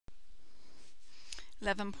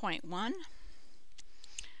11.1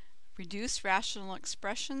 Reduce rational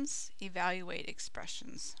expressions, evaluate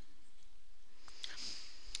expressions.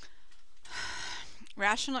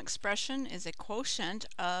 Rational expression is a quotient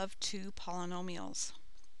of two polynomials.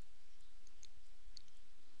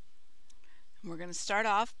 And we're going to start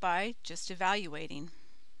off by just evaluating.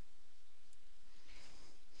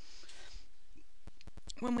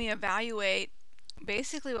 When we evaluate,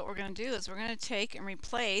 basically what we're going to do is we're going to take and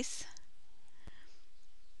replace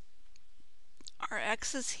our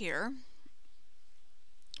x's here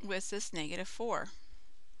with this -4.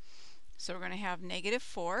 So we're going to have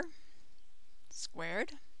 -4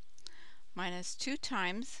 squared minus 2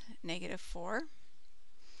 times -4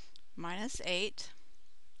 minus 8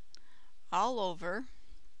 all over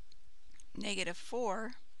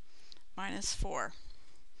 -4 minus 4.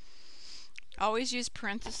 Always use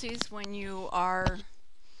parentheses when you are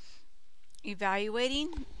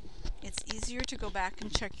evaluating. It's easier to go back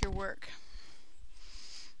and check your work.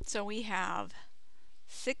 So we have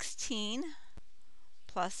 16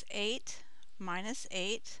 plus 8 minus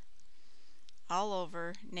 8 all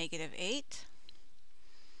over -8.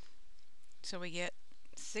 So we get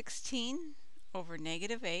 16 over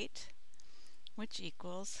 -8, which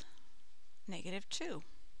equals -2.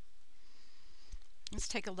 Let's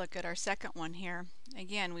take a look at our second one here.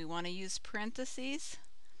 Again, we want to use parentheses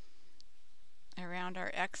around our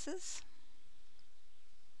x's.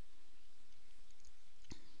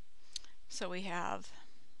 So we have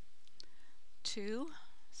 2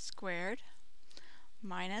 squared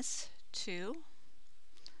minus 2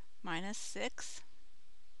 minus 6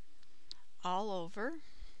 all over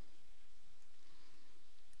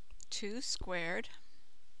 2 squared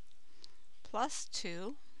plus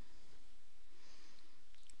 2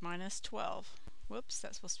 minus 12. Whoops,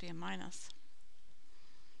 that's supposed to be a minus.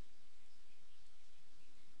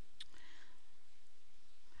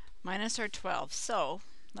 Minus our 12. So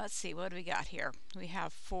let's see, what do we got here? We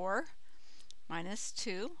have 4 minus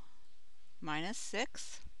 2 minus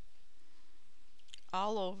 6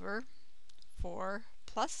 all over 4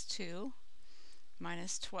 plus 2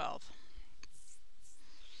 minus 12.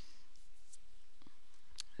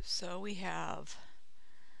 So we have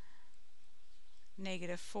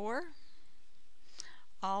 -4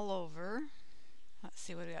 all over, let's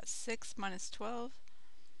see what we got, 6 minus 12,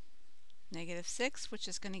 -6, which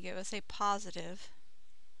is going to give us a positive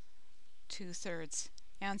 2/3.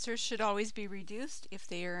 Answers should always be reduced if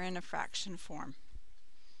they are in a fraction form.